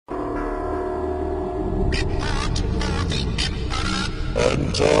Report for the Emperor.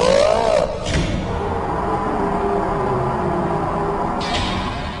 Enter.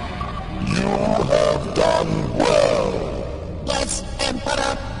 You have done well. Yes,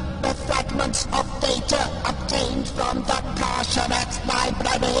 Emperor. The fragments of data obtained from the Karcharat's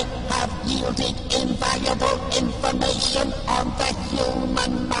library have yielded invaluable information on the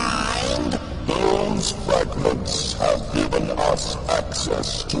human mind. Those fragments have given us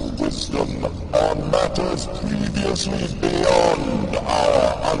access to wisdom on matters previously beyond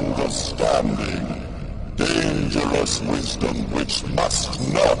our understanding. Dangerous wisdom which must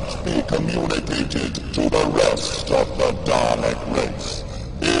not be communicated to the rest of the Dalek race.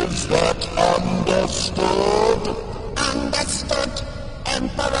 Is that understood? Understood,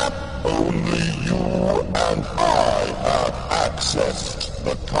 Emperor. Only you and I have accessed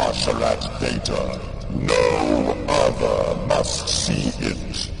the Karcharat data. No other must see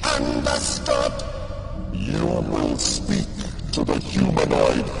it. Understood. You will speak to the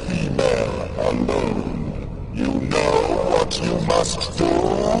humanoid female alone. You know what you must do?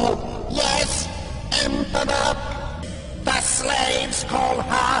 Yes, Emperor. The slaves call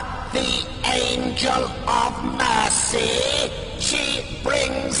her the Angel of Mercy. She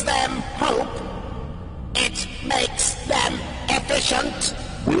brings them hope. It makes them efficient.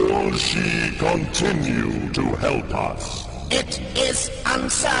 Will she continue to help us? It is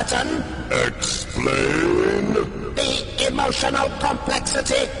uncertain. Explain. The emotional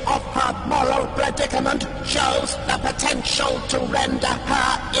complexity of her moral predicament shows the potential to render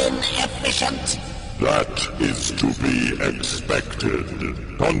her inefficient. That is to be expected.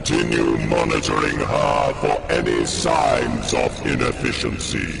 Continue monitoring her for any signs of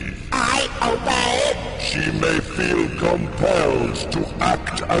inefficiency. I obey. She may feel compelled to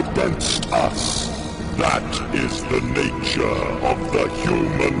act against us. That is the nature of the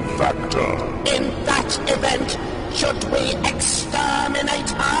human factor. In that event, should we exterminate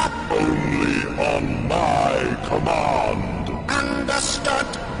her? Only on my command. Understood.